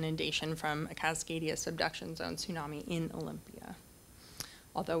any inundation from a Cascadia subduction zone tsunami in Olympia.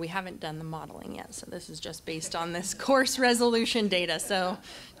 Although we haven't done the modeling yet, so this is just based on this coarse resolution data, so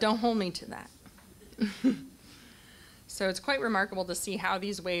don't hold me to that. So it's quite remarkable to see how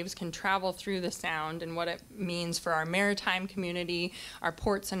these waves can travel through the sound and what it means for our maritime community, our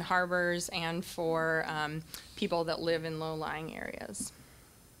ports and harbors, and for people that live in low-lying areas.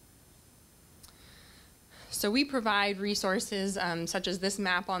 So we provide resources such as this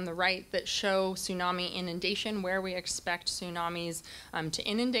map on the right that show tsunami inundation, where we expect tsunamis to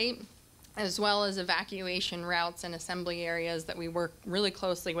inundate, as well as evacuation routes and assembly areas that we work really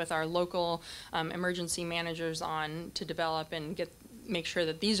closely with our local emergency managers on to develop and make sure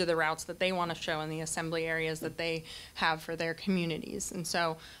that these are the routes that they want to show in the assembly areas that they have for their communities. And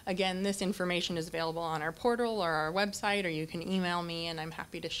so, again, this information is available on our portal or our website, or you can email me, and I'm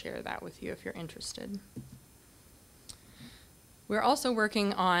happy to share that with you if you're interested. We're also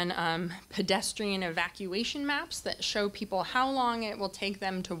working on pedestrian evacuation maps that show people how long it will take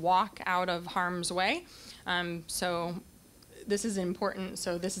them to walk out of harm's way. So this is important.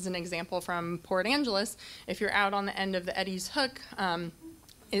 So this is an example from Port Angeles. If you're out on the end of the Eddy's Hook,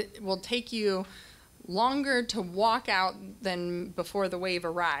 it will take you longer to walk out than before the wave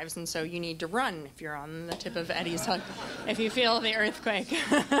arrives, and so you need to run if you're on the tip of Eddy's Hook if you feel the earthquake.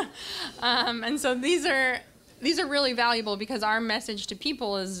 And so these are really valuable because our message to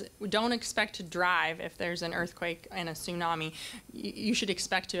people is don't expect to drive if there's an earthquake and a tsunami. You should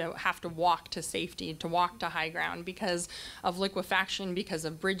expect to have to walk to safety, to walk to high ground because of liquefaction, because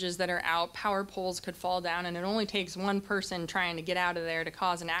of bridges that are out, power poles could fall down, and it only takes one person trying to get out of there to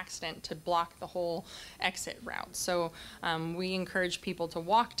cause an accident to block the whole exit route. So we encourage people to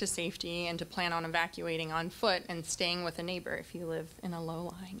walk to safety and to plan on evacuating on foot and staying with a neighbor if you live in a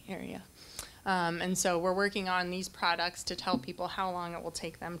low-lying area. And so we're working on these products to tell people how long it will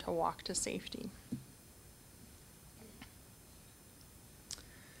take them to walk to safety.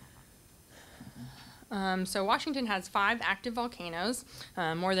 So Washington has 5 active volcanoes,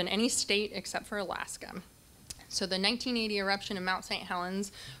 more than any state except for Alaska. So the 1980 eruption of Mount St.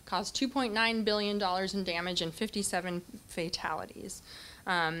 Helens caused $2.9 billion in damage and 57 fatalities.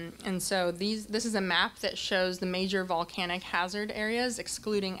 And so this is a map that shows the major volcanic hazard areas,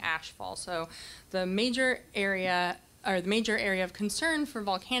 excluding ashfall. So the major area of concern for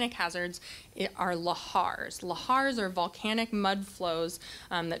volcanic hazards are lahars. Lahars are volcanic mud flows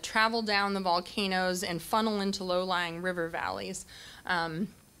that travel down the volcanoes and funnel into low-lying river valleys.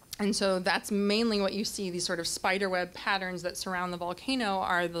 And so that's mainly what you see, these sort of spiderweb patterns that surround the volcano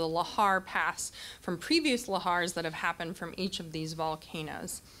are the lahar paths from previous lahars that have happened from each of these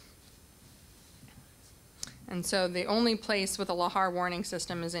volcanoes. And so the only place with a lahar warning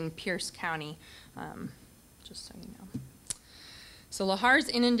system is in Pierce County, just so you know. So lahars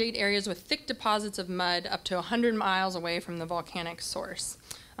inundate areas with thick deposits of mud up to 100 miles away from the volcanic source.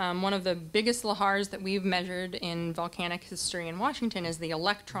 One of the biggest lahars that we've measured in volcanic history in Washington is the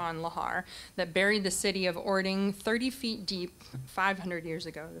Electron Lahar that buried the city of Ording 30 feet deep 500 years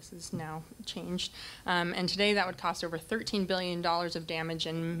ago. This is now changed. And today that would cost over $13 billion of damage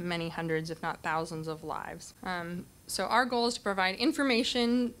and many hundreds, if not thousands, of lives. So our goal is to provide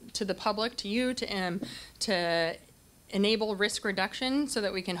information to the public, to you, to enable risk reduction so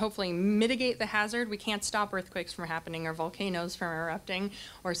that we can hopefully mitigate the hazard. We can't stop earthquakes from happening or volcanoes from erupting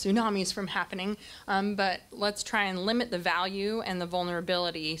or tsunamis from happening, but let's try and limit the value and the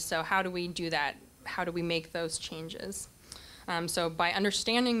vulnerability. So how do we do that? How do we make those changes? So by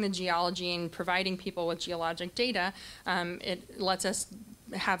understanding the geology and providing people with geologic data, it lets us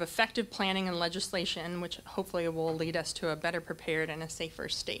have effective planning and legislation, which hopefully will lead us to a better prepared and a safer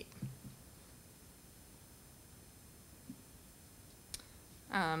state.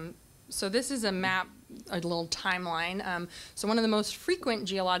 So this is a map, a little timeline. So one of the most frequent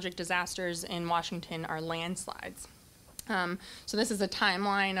geologic disasters in Washington are landslides. So this is a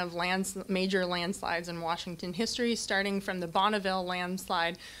timeline of major landslides in Washington history, starting from the Bonneville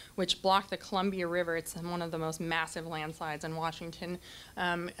landslide, which blocked the Columbia River. It's one of the most massive landslides in Washington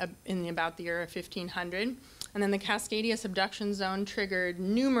in about the year 1500. And then the Cascadia subduction zone triggered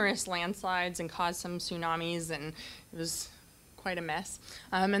numerous landslides and caused some tsunamis, and it was quite a mess.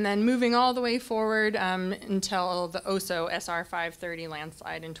 And then moving all the way forward until the Oso SR 530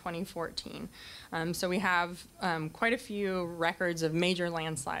 landslide in 2014. So we have quite a few records of major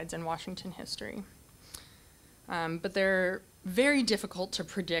landslides in Washington history. But they're very difficult to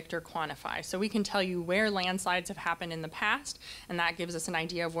predict or quantify. So we can tell you where landslides have happened in the past, and that gives us an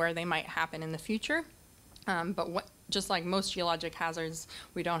idea of where they might happen in the future. But just like most geologic hazards,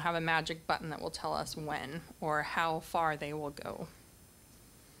 we don't have a magic button that will tell us when or how far they will go.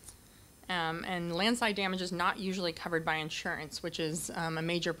 And landslide damage is not usually covered by insurance, which is a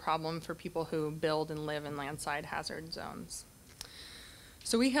major problem for people who build and live in landslide hazard zones.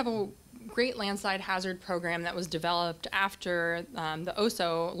 So we have a great landslide hazard program that was developed after the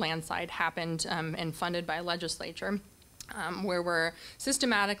Oso landslide happened and funded by legislature. Where we're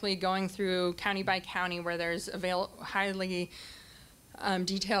systematically going through county by county where there's highly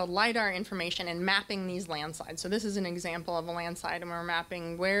detailed LiDAR information and mapping these landslides. So this is an example of a landslide, and we're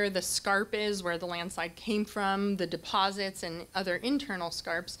mapping where the scarp is, where the landslide came from, the deposits and other internal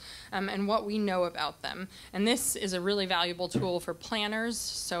scarps, and what we know about them. And this is a really valuable tool for planners.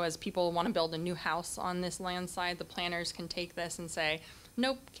 So as people want to build a new house on this landslide, the planners can take this and say,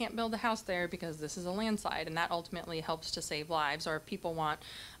 nope, can't build a house there because this is a landslide, and that ultimately helps to save lives. Or if people want,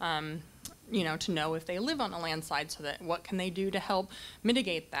 to know if they live on a landslide, so that what can they do to help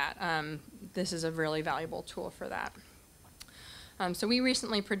mitigate that. This is a really valuable tool for that. So we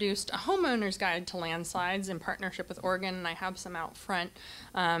recently produced a homeowner's guide to landslides in partnership with Oregon, and I have some out front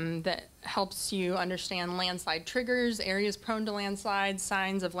that helps you understand landslide triggers, areas prone to landslides,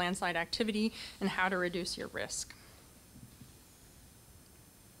 signs of landslide activity, and how to reduce your risk.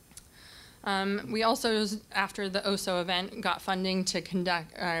 We also, after the Oso event, got funding to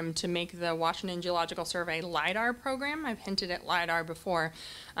conduct, to make the Washington Geological Survey LiDAR program. I've hinted at LiDAR before,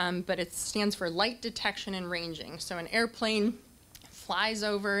 but it stands for Light Detection and Ranging. So an airplane flies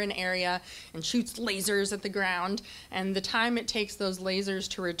over an area and shoots lasers at the ground, and the time it takes those lasers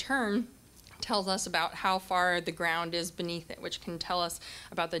to return tells us about how far the ground is beneath it, which can tell us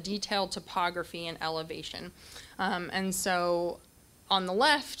about the detailed topography and elevation. And so on the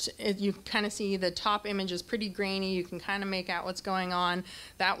left, you kind of see the top image is pretty grainy. You can kind of make out what's going on.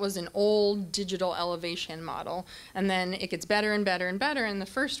 That was an old digital elevation model. And then it gets better and better and better. And the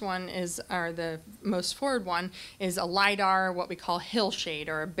first one is, or the most forward one, is a LiDAR, what we call hill shade,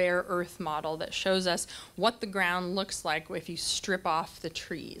 or a bare earth model that shows us what the ground looks like if you strip off the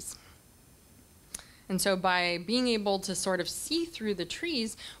trees. And so by being able to sort of see through the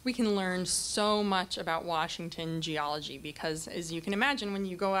trees, we can learn so much about Washington geology, because as you can imagine, when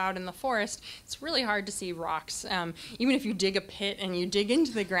you go out in the forest, it's really hard to see rocks. Even if you dig a pit and you dig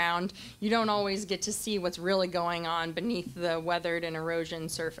into the ground, you don't always get to see what's really going on beneath the weathered and erosion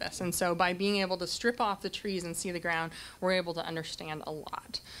surface. And so by being able to strip off the trees and see the ground, we're able to understand a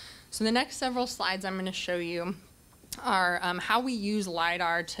lot. So the next several slides I'm going to show you are how we use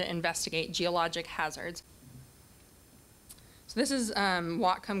LiDAR to investigate geologic hazards. So this is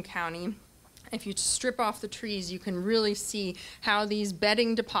Whatcom County. If you strip off the trees, you can really see how these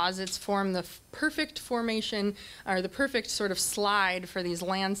bedding deposits form the perfect formation, or the perfect sort of slide for these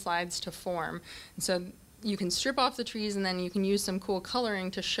landslides to form. And so you can strip off the trees, and then you can use some cool coloring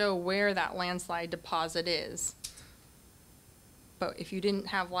to show where that landslide deposit is. But if you didn't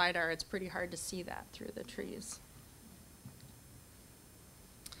have LiDAR, it's pretty hard to see that through the trees.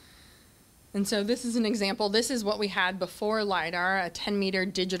 And so this is an example. This is what we had before LiDAR, a 10-meter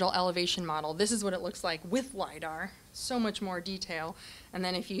digital elevation model. This is what it looks like with LiDAR, so much more detail. And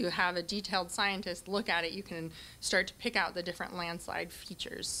then if you have a detailed scientist look at it, you can start to pick out the different landslide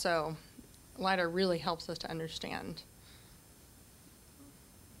features. So LiDAR really helps us to understand.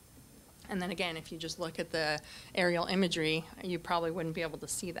 And then again, if you just look at the aerial imagery, you probably wouldn't be able to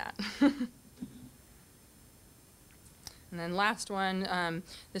see that. And then last one,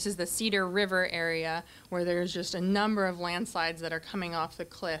 this is the Cedar River area where there's just a number of landslides that are coming off the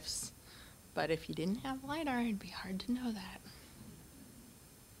cliffs. But if you didn't have LiDAR, it'd be hard to know that.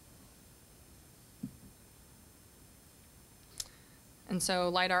 And so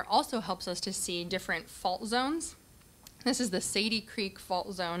LiDAR also helps us to see different fault zones. This is the Sadie Creek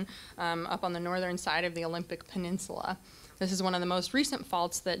Fault Zone up on the northern side of the Olympic Peninsula. This is one of the most recent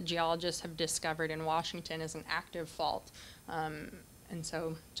faults that geologists have discovered in Washington as an active fault. And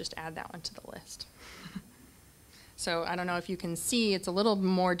so just add that one to the list. So I don't know if you can see, it's a little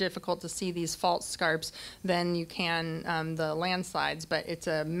more difficult to see these fault scarps than you can the landslides, but it's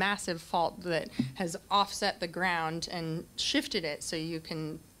a massive fault that has offset the ground and shifted it so you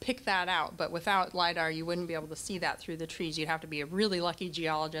can pick that out. But without LiDAR, you wouldn't be able to see that through the trees. You'd have to be a really lucky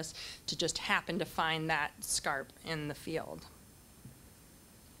geologist to just happen to find that scarp in the field.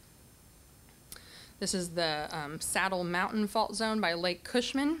 This is the Saddle Mountain Fault Zone by Lake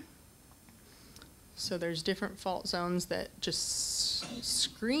Cushman. So there's different fault zones that just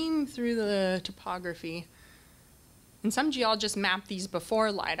scream through the topography. And some geologists mapped these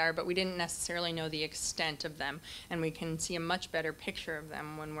before LiDAR, but we didn't necessarily know the extent of them. And we can see a much better picture of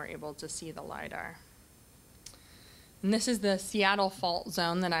them when we're able to see the LiDAR. And this is the Seattle Fault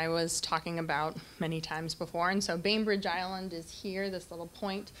Zone that I was talking about many times before. And so Bainbridge Island is here, this little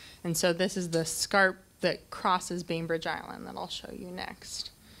point. And so this is the scarp that crosses Bainbridge Island that I'll show you next.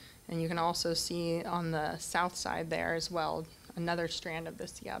 And you can also see on the south side there as well, another strand of the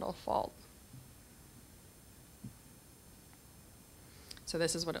Seattle Fault. So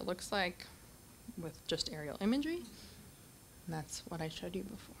this is what it looks like with just aerial imagery. And that's what I showed you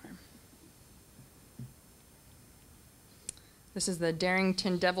before. This is the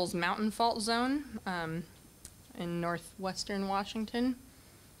Darrington Devils Mountain Fault Zone in northwestern Washington.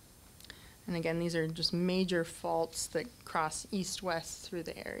 And again, these are just major faults that cross east-west through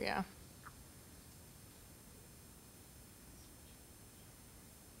the area.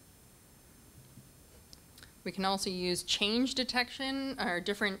 We can also use change detection or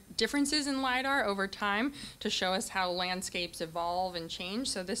differences in LiDAR over time to show us how landscapes evolve and change.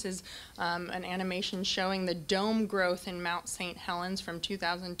 So this is an animation showing the dome growth in Mount St. Helens from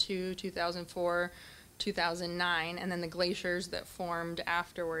 2002, 2004, 2009, and then the glaciers that formed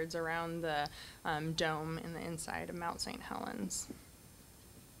afterwards around the dome in the inside of Mount St. Helens.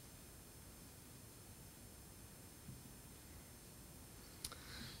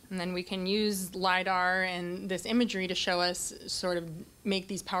 And then we can use LiDAR and this imagery to show us, sort of make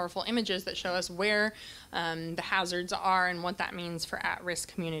these powerful images that show us where the hazards are and what that means for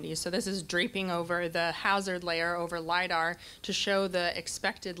at-risk communities. So this is draping over the hazard layer over LiDAR to show the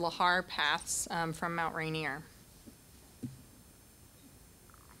expected lahar paths from Mount Rainier.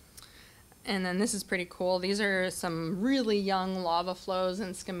 And then this is pretty cool. These are some really young lava flows in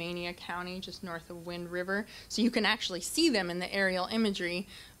Skamania County, just north of Wind River. So you can actually see them in the aerial imagery,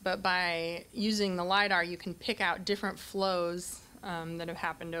 but by using the LiDAR, you can pick out different flows that have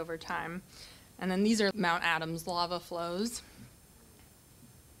happened over time. And then these are Mount Adams lava flows.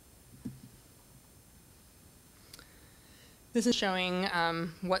 This is showing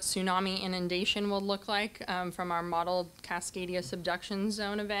what tsunami inundation will look like from our modeled Cascadia subduction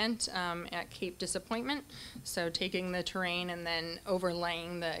zone event at Cape Disappointment. So taking the terrain and then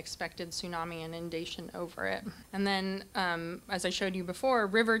overlaying the expected tsunami inundation over it. And then, as I showed you before,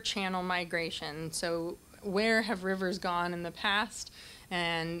 river channel migration. So where have rivers gone in the past?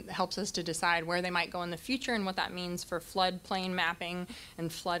 And helps us to decide where they might go in the future and what that means for floodplain mapping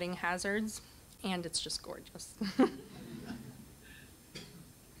and flooding hazards. And it's just gorgeous.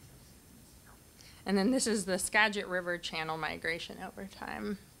 And then this is the Skagit River channel migration over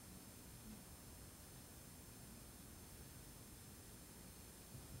time.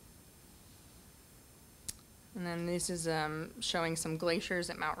 And then this is showing some glaciers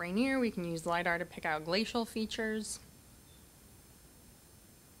at Mount Rainier. We can use LiDAR to pick out glacial features.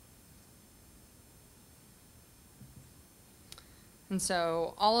 And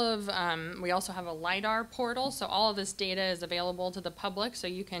so all of, we also have a LiDAR portal, so all of this data is available to the public, so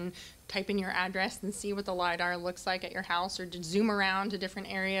you can type in your address and see what the LiDAR looks like at your house, or just zoom around to different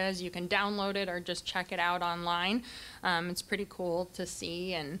areas. You can download it or just check it out online. It's pretty cool to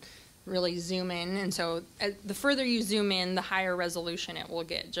see, and really zoom in. And so the further you zoom in, the higher resolution it will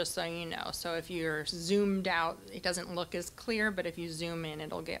get, just so you know. So if you're zoomed out, it doesn't look as clear, but if you zoom in,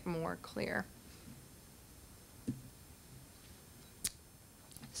 it'll get more clear.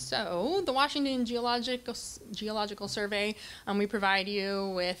 So the Washington Geological Survey, we provide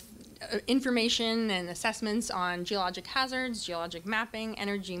you with information and assessments on geologic hazards, geologic mapping,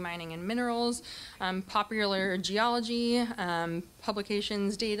 energy, mining, and minerals, popular geology,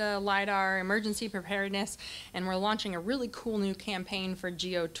 publications, data, LIDAR, emergency preparedness, and we're launching a really cool new campaign for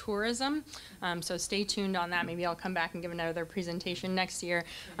geotourism. So stay tuned on that. Maybe I'll come back and give another presentation next year.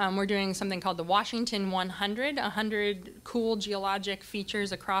 We're doing something called the Washington 100 cool geologic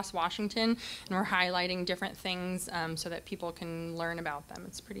features across Washington, and we're highlighting different things so that people can learn about them.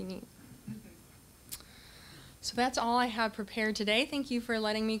 It's pretty neat. So that's all I have prepared today. Thank you for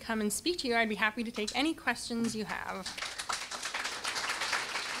letting me come and speak to you. I'd be happy to take any questions you have.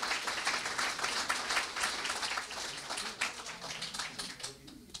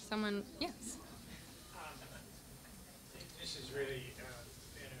 Someone, yes. This has really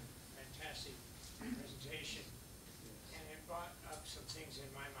been a fantastic presentation, and it brought up some things in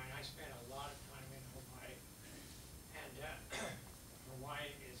my mind. I spent a lot of time in Hawaii, and Hawaii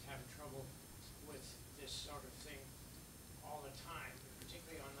is having trouble with this sort of thing all the time,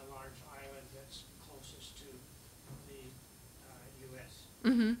 particularly on the large island that's closest to the U.S.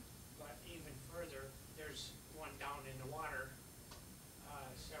 Mm-hmm. But even further, there's one down in the water,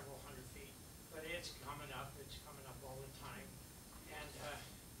 several hundred feet, but it's coming up all the time. And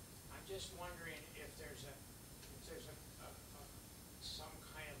I'm just wondering if there's some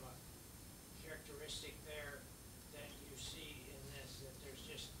kind of a characteristic there that you see in this, that there's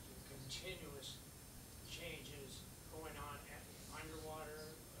just continuous changes going on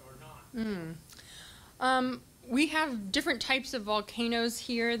underwater or not. We have different types of volcanoes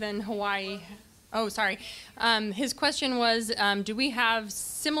here than Hawaii. Oh, sorry. His question was, do we have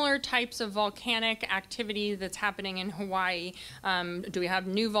similar types of volcanic activity that's happening in Hawaii? Do we have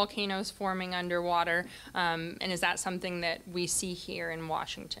new volcanoes forming underwater? And is that something that we see here in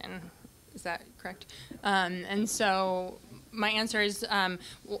Washington? Is that correct? And so my answer is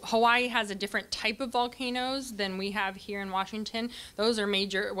Hawaii has a different type of volcanoes than we have here in Washington. Those are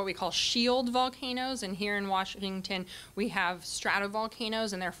major, what we call shield volcanoes, and here in Washington we have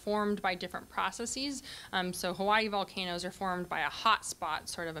stratovolcanoes, and they're formed by different processes. So Hawaii volcanoes are formed by a hot spot,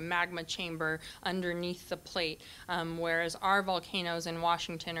 sort of a magma chamber underneath the plate, whereas our volcanoes in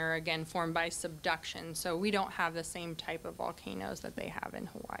Washington are again formed by subduction. So we don't have the same type of volcanoes that they have in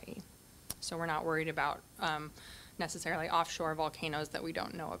Hawaii. So we're not worried about necessarily offshore volcanoes that we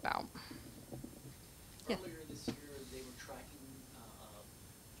don't know about. Earlier this year, they were tracking,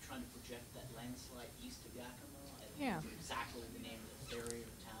 trying to project that landslide east of Yakima. I don't know exactly the name of the area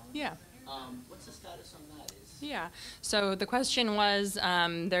or town. Yeah. What's the status on that? Yeah. So the question was,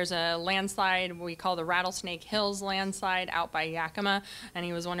 there's a landslide we call the Rattlesnake Hills landslide out by Yakima, and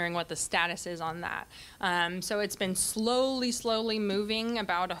he was wondering what the status is on that. So it's been slowly moving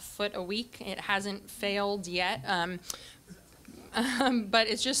about a foot a week. It hasn't failed yet. But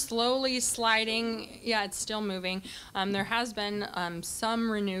it's just slowly sliding. Yeah, it's still moving. There has been some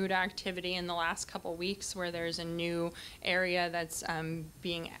renewed activity in the last couple weeks where there's a new area that's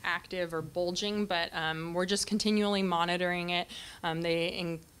being active or bulging, but we're just continually monitoring it. They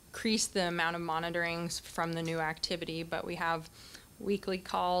increase the amount of monitoring from the new activity, but we have weekly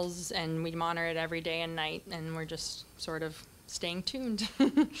calls and we monitor it every day and night, and we're just sort of staying tuned.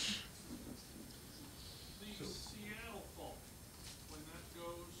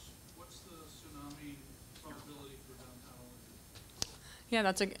 Yeah,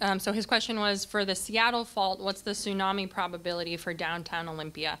 that's a, so his question was, for the Seattle fault, what's the tsunami probability for downtown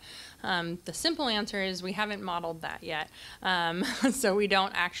Olympia? The simple answer is we haven't modeled that yet. So we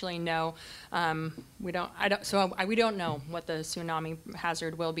don't actually know. We don't know what the tsunami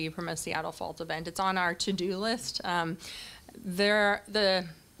hazard will be from a Seattle fault event. It's on our to-do list.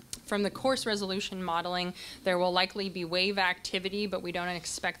 From the course resolution modeling, there will likely be wave activity, but we don't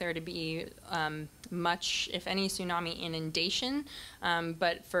expect there to be much, if any, tsunami inundation.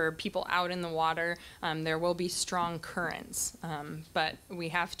 But for people out in the water, there will be strong currents. But we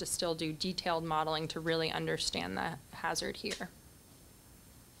have to still do detailed modeling to really understand the hazard here.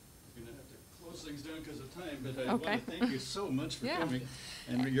 We're going to have to close things down because of time, but I want to thank you so much for coming.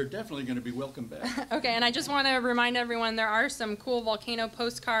 And you're definitely going to be welcome back. Okay, and I just want to remind everyone there are some cool volcano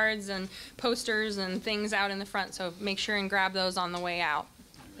postcards and posters and things out in the front, so make sure and grab those on the way out.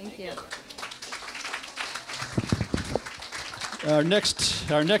 Thank you. Our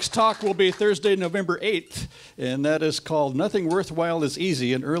next talk will be Thursday, November 8th. and that is called Nothing Worthwhile is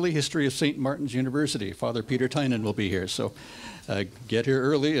Easy, an Early History of St. Martin's University. Father Peter Tynan will be here, so get here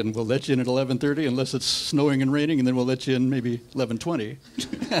early, and we'll let you in at 11:30 unless it's snowing and raining, and then we'll let you in maybe 11:20.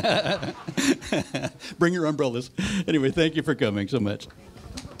 Bring your umbrellas. Anyway, thank you for coming so much.